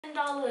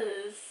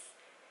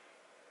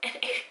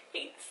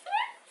$10.88.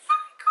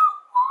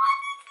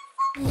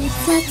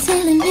 It's not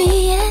telling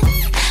me yet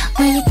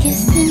when you're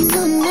kissing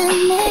on my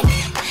neck,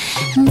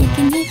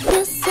 making me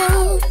feel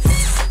so.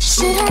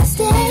 Should I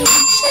stay?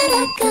 Should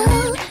I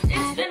go?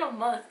 It's been a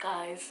month,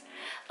 guys.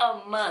 A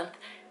month.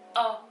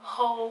 A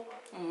whole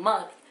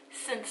month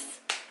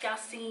since y'all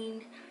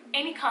seen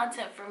any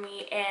content from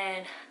me,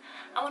 and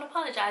I want to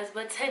apologize,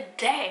 but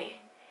today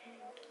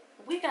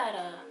we got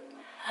a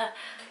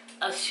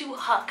shoe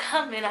haul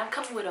coming. I'm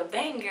coming with a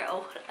banger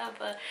or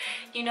whatever.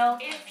 You know,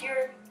 if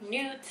you're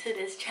new to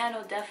this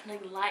channel,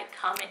 definitely like,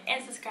 comment,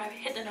 and subscribe.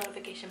 Hit the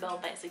notification bell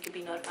button so you can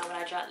be notified when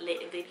I drop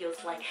lit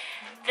videos like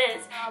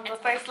this.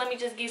 But first, let me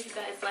just give you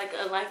guys like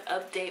a life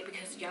update,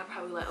 because y'all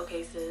probably like,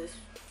 okay sis,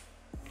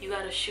 you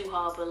got a shoe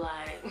haul, but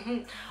like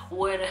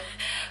what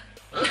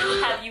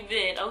have you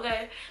been?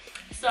 Okay,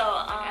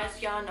 so as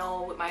y'all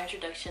know, with my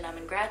introduction, I'm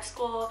in grad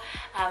school.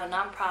 I have a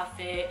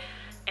nonprofit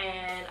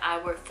and I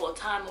work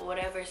full-time or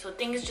whatever, so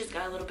things just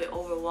got a little bit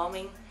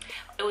overwhelming.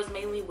 It was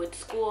mainly with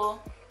school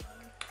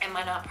and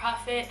my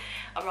nonprofit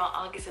around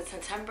August and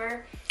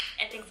September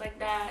and things like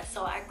that.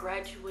 So I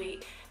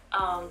graduate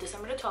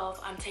December the 12th.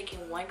 I'm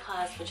taking one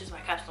class, which is my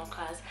capstone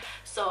class,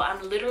 so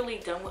I'm literally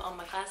done with all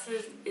my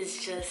classes.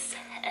 It's just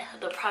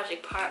the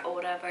project part or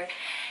whatever,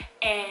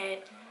 and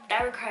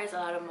that requires a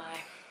lot of my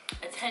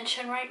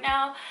attention right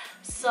now.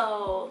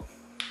 So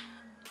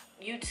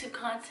YouTube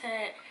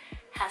content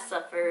has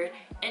suffered,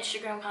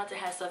 Instagram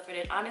content has suffered,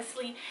 and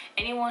honestly,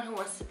 anyone who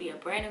wants to be a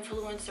brand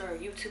influencer or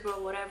YouTuber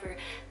or whatever,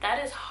 that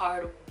is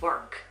hard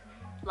work.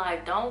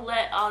 Like, don't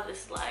let all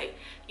this, like,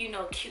 you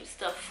know, cute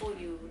stuff fool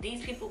you.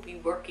 These people be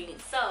working.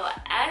 So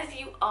as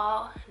you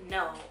all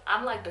know,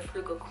 I'm like the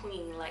frugal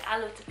queen. Like, I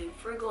love to be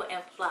frugal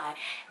and fly,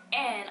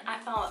 and I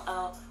found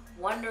a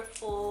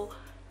wonderful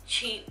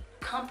cheap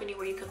company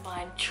where you can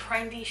find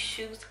trendy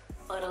shoes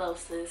for the low,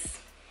 sis.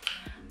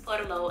 For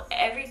the low.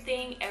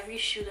 Everything, every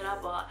shoe that I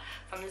bought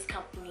from this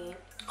company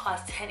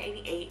cost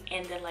 $10.88,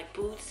 and then like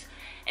boots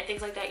and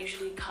things like that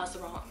usually cost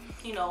around,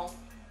 you know,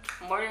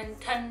 more than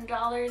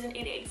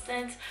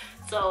 $10.88.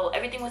 So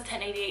everything was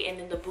 $10.88, and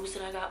then the boots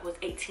that I got was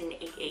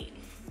 $18.88.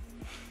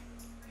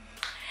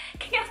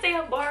 Can y'all say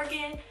a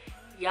bargain?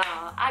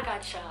 Y'all, I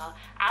got y'all.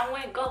 I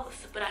went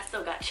ghost, but I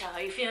still got y'all.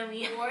 You feel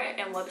me?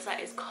 And website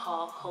is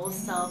called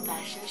Wholesale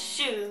Fashion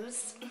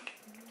Shoes.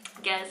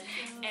 Yes,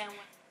 and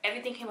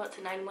everything came up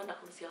to $91,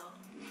 y'all.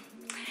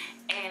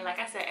 And like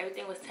I said,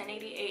 everything was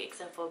 $10.88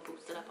 except for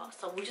boots that I bought.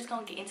 So we're just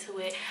gonna get into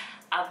it.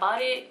 I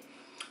bought it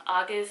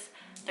August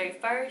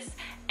 31st,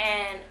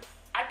 and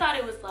I thought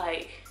it was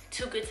like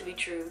too good to be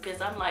true, because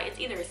I'm like, it's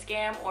either a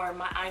scam or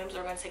my items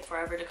are gonna take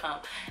forever to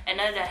come, and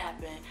none of that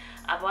happened.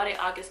 I bought it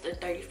August the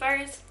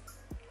 31st.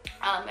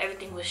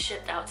 Everything was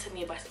shipped out to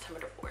me by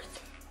September the 4th.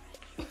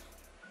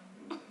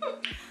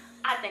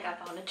 I think I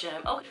found a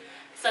gem. Okay.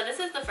 So this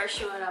is the first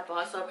shoe that I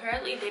bought. So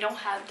apparently they don't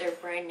have their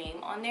brand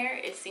name on there.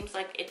 It seems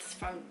like it's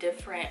from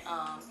different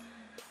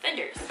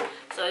vendors.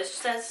 So it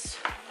says,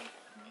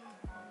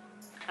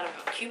 I don't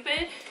know,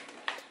 Cupid.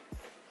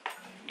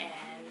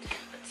 And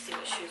let's see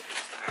what shoes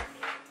these are.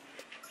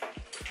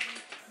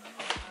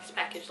 It's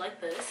packaged like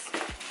this.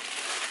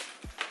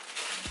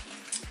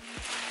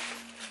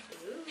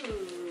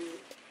 Ooh.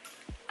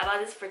 I bought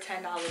this for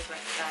 $10, right,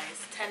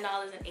 guys?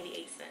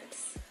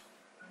 $10.88.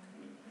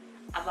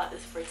 I bought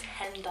this for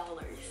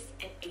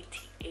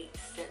 $10.88.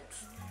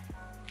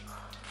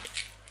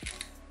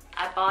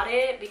 I bought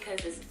it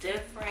because it's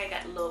different,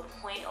 got a little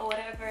point or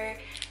whatever,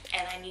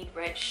 and I need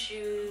red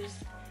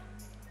shoes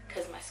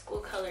because my school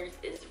colors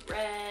is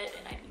red,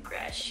 and I need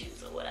grass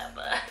shoes or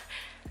whatever.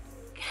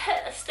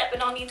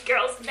 Stepping on these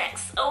girls'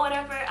 necks or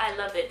whatever. I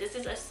love it. This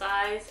is a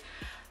size,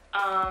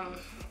 I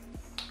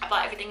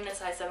bought everything in a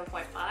size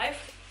 7.5.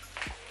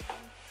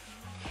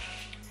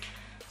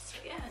 So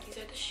yeah, these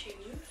are the shoes.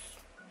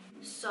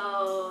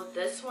 So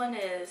this one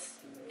is,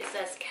 it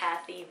says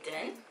Kathy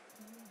Den,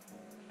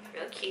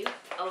 real cute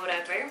or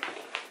whatever.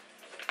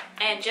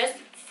 And just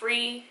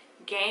free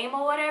game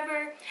or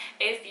whatever,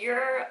 if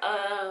you're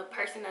a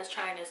person that's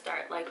trying to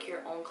start like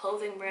your own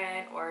clothing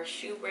brand or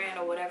shoe brand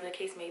or whatever the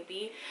case may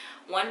be,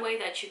 one way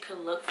that you could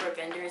look for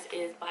vendors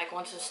is by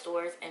going to the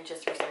stores and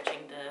just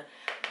researching the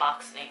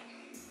box name.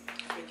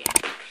 Free game.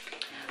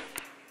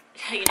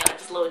 You know,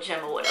 just a little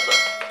gem or whatever.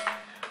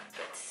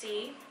 Let's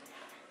see.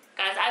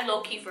 Guys, I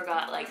low-key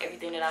forgot like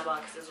everything that I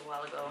bought because it was a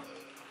while ago.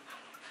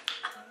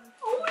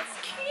 Oh, it's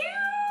cute!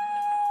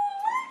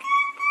 Look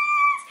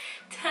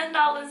at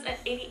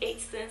this!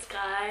 $10.88,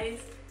 guys.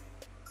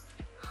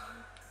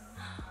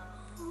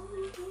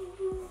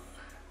 Ooh,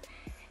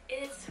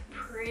 it's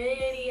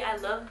pretty. I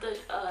love the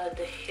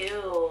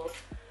heel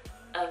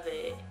of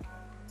it.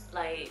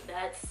 Like,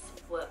 that's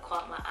what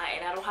caught my eye.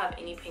 And I don't have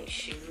any pink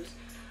shoes,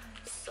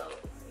 so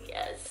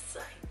yes.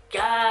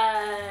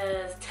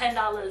 Guys,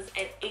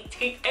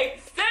 $10.88.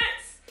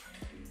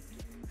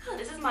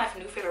 This is my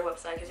new favorite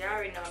website because y'all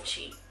already know I'm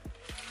cheap.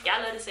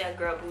 Y'all love to say a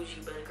girl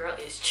bougie, but a girl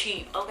is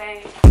cheap,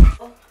 okay?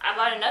 I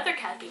bought another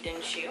Kathy Den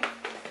shoe.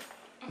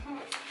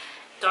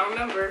 Don't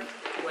remember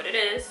what it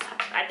is.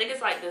 I think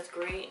it's like this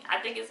green. I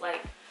think it's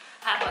like,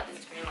 how about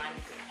this green line,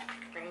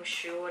 green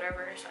shoe or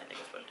whatever. So I think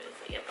it's what it is.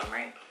 So yep, I'm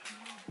right.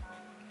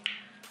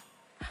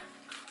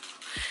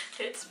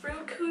 It's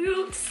real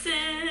cute,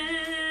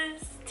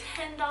 sis.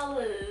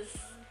 $10.08.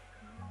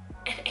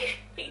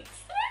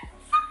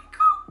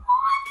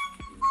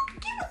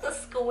 The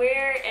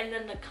square and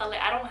then the color.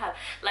 I don't have,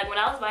 like, when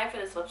I was buying for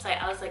this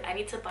website, I was like, I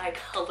need to buy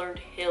colored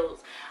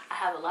heels. I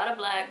have a lot of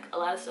black, a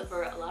lot of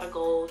silver, a lot of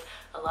gold,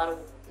 a lot of,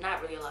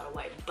 not really a lot of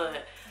white,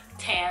 but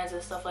tans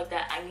and stuff like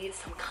that. I need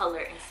some color,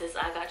 and since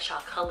I got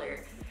y'all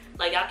color,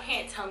 like, y'all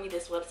can't tell me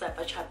this website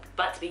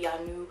about to be y'all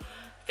new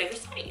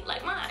favorite site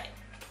like mine.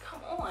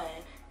 Come on.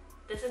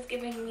 This is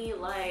giving me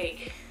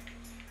like,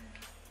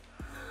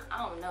 I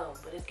don't know,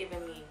 but it's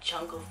giving me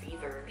jungle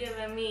fever. It's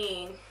giving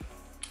me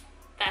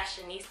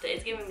fashionista.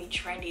 It's giving me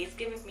trendy. It's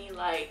giving me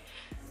like,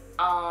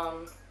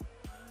 I'm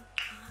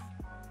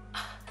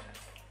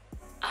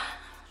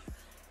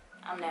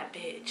that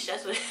bitch.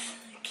 That's what it's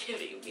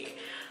giving me.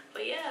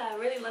 But yeah, I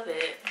really love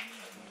it.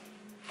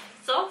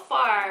 So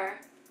far,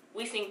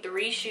 we've seen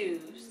 3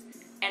 shoes,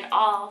 and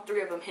all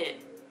 3 of them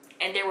hit,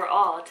 and they were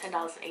all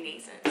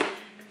 $10.88.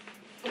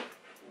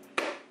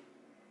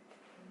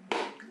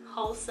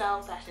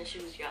 Wholesale fashion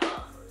shoes,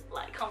 y'all.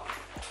 Like, come on.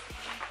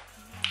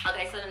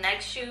 Okay, so the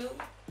next shoe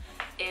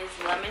is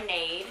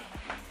Lemonade.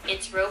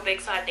 It's real big,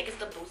 so I think it's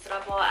the boots that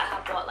I bought. I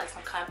have bought like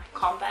some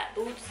combat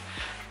boots.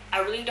 I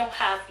really don't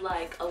have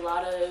like a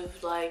lot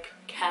of like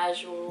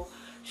casual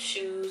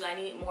shoes. I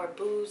need more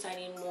boots. I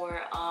need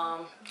more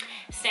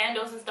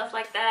sandals and stuff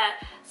like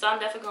that. So I'm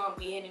definitely gonna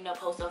be hitting up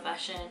Wholesale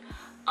fashion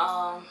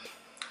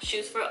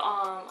shoes for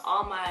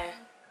all my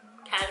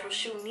casual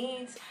shoe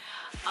needs.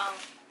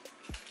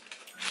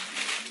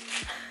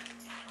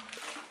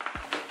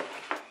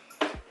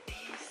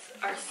 These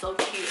are so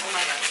cute. Oh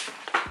my god,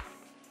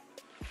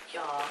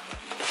 y'all.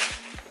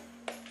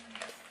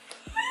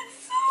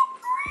 It's so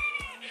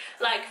pretty.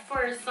 Like,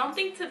 for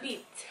something to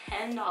be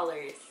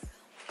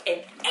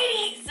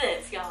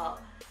 $10.88, y'all.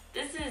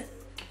 This is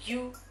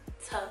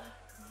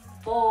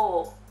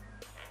beautiful.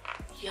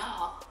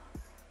 Y'all.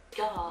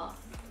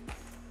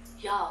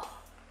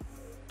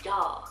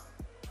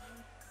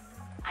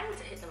 I need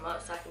to hit them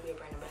up so I can be a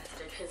brand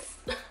ambassador, because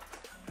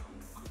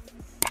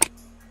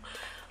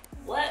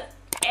what?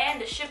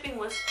 And the shipping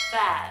was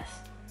fast.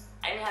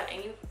 I didn't have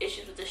any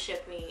issues with the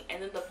shipping,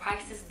 and then the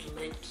price is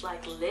lit.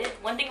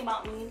 One thing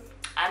about me,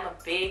 I'm a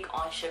big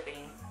on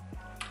shipping.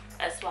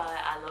 That's why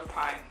I love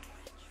Prime.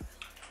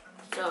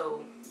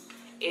 So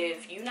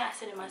if you're not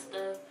sending my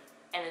stuff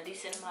in a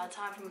decent amount of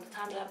time from the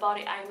time that I bought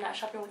it, I am not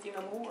shopping with you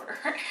no more.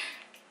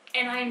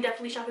 And I am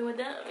definitely shopping with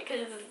them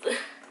because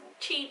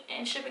cheap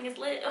and shipping is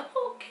lit.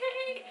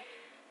 Okay.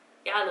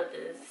 Yeah, I love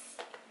this.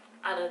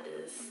 I love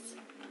this.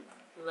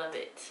 Love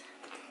it.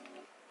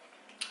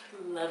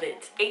 Love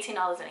it.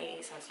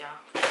 $18.88, y'all.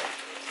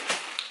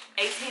 $18.88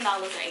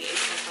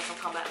 for some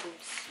combat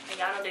boots. And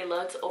y'all know they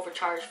love to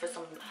overcharge for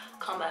some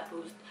combat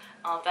boots.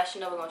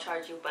 Fashion Nova gonna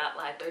charge you about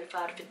like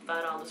 $35 to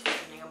 $55 for some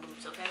damn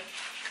boots, okay?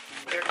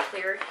 They're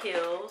clear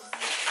heels.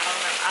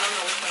 I don't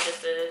know which one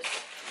this is.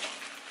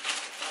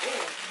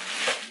 Ooh.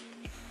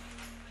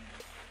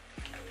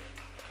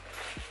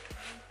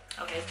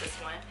 Okay, it's this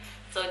one.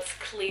 So it's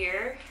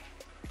clear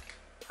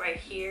right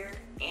here,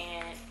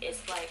 and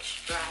it's like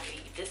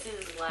strappy. This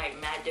is like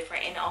mad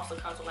different, and it also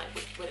comes with like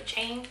with a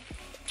chain.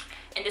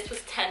 And this was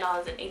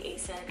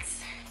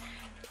 $10.88.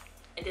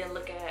 And then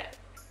look at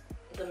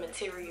the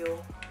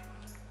material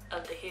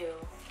of the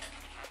heel,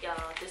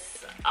 y'all.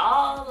 This,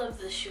 all of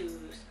the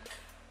shoes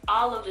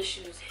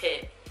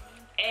hit,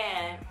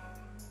 and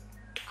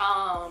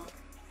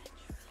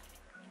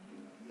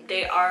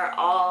they are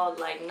all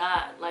like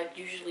not like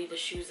usually the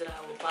shoes that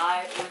I would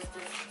buy. What is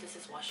this? This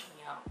is washing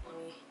me out. Let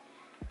me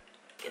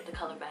get the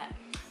color back.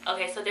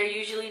 Okay, so they're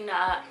usually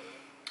not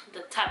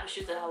the type of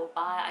shoes that I would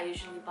buy. I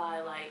usually buy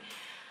like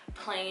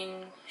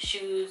plain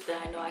shoes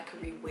that I know I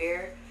could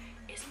re-wear.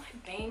 Is my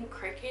Bang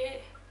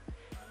Cricket?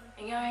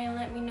 And y'all ain't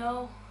let me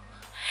know.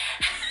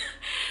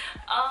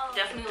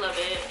 Definitely love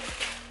it.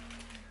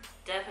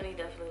 Definitely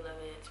love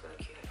it. It's real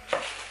cute.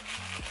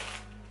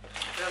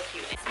 Real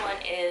cute. This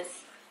one is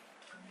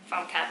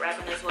from Cap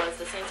Rapping as well. It's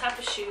the same type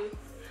of shoe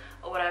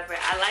or whatever.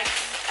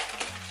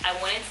 I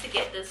wanted to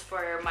get this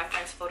for my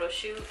friend's photo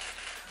shoot.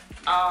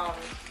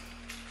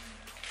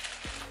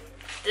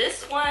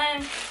 This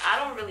one, I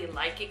don't really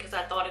like it because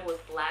I thought it was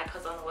black,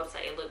 because on the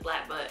website it looked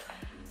black, but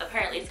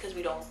apparently it's because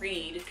we don't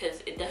read,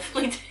 because it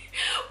definitely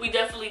we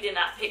definitely did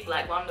not pick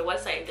black, but on the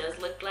website it does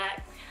look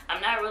black. I'm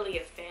not really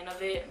a fan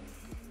of it,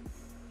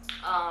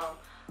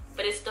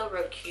 but it's still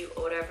real cute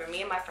or whatever.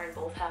 Me and my friend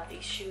both have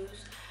these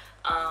shoes,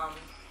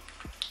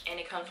 and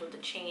it comes with the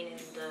chain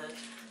and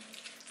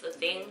the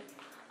thing.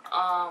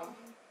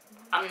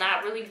 I'm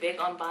not really big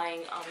on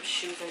buying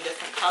shoes in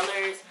different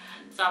colors,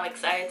 so I'm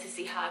excited to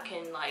see how I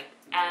can like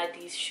add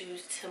these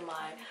shoes to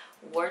my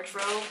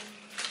wardrobe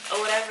or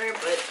whatever.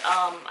 But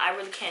I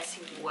really can't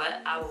see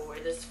what I will wear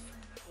this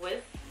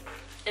with.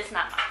 It's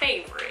not my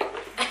favorite.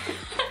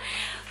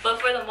 But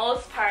for the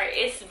most part,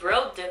 it's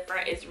real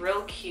different. It's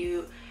real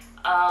cute.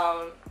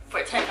 For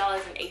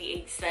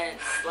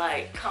 $10.88,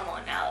 like, come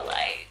on now.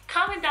 Like,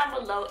 comment down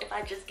below if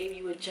I just gave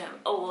you a gem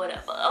or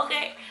whatever,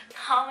 okay?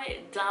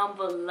 Comment down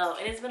below.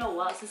 And it's been a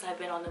while since I've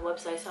been on the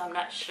website, so I'm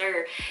not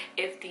sure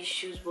if these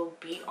shoes will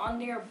be on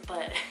there,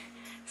 but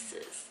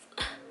sis,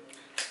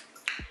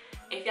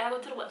 if y'all go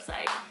to the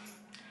website,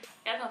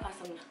 y'all gonna find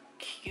some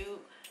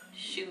cute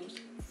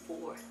shoes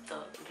for the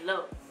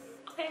low,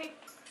 okay?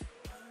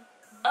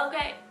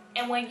 Okay,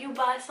 and when you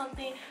buy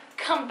something,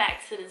 come back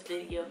to this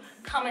video,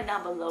 comment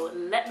down below,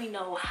 let me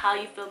know how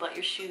you feel about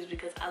your shoes,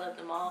 because I love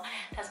them all.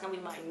 That's gonna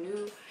be my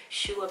new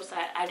shoe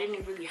website. I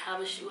didn't really have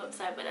a shoe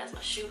website, but that's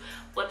my shoe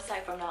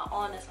website from now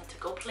on. That's my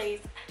to-go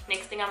place.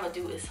 Next thing I'm gonna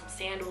do is some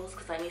sandals,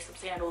 because I need some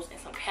sandals and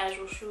some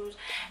casual shoes,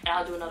 and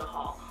I'll do another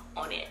haul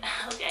on it.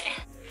 Okay,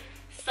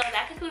 so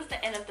that concludes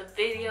the end of the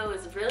video.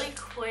 It's really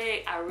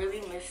quick. I really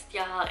missed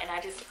y'all, and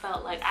I just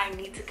felt like I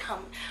need to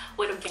come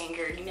with a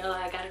banger. You know,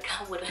 I gotta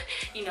come with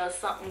a, you know,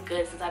 something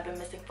good, since I've been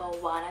missing for a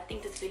while. And I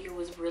think this video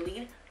was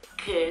really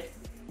good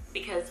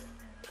because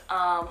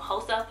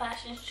Wholesale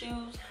fashion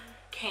shoes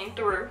came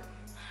through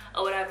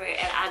or whatever,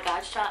 and I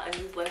got y'all a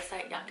new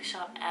website y'all can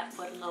shop at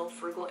for the low,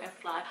 frugal and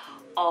fly.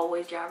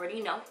 Always, y'all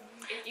already know.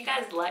 If you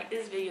guys like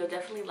this video,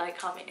 definitely like,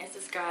 comment, and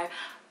subscribe.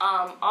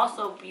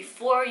 Also,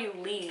 before you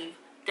leave,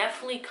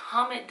 definitely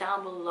comment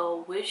down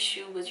below which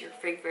shoe was your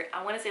favorite.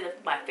 I want to say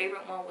that my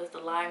favorite one was the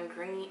lime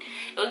green.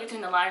 It was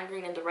between the lime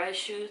green and the red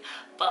shoes,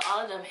 but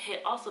all of them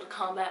hit. Also, the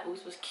combat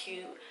boots was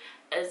cute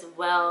as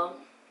well.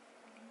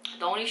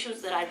 The only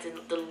shoes that I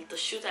didn't, the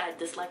shoes that I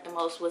disliked the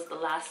most was the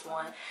last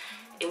one.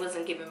 It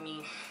wasn't giving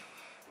me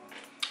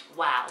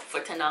wow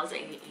for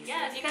 $10.80.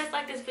 Yeah, if you guys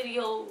like this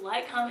video,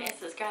 like, comment, and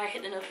subscribe.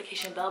 Hit the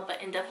notification bell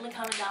button. Definitely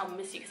comment down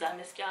miss you, because I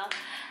missed y'all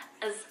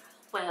as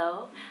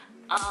well.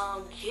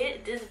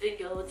 Get this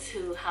video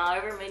to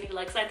however many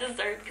likes I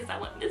deserve, because I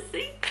want to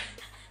see.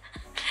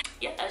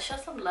 Yeah, show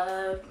some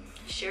love,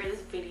 share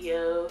this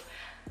video.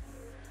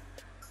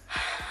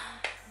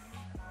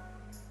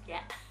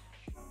 Yeah.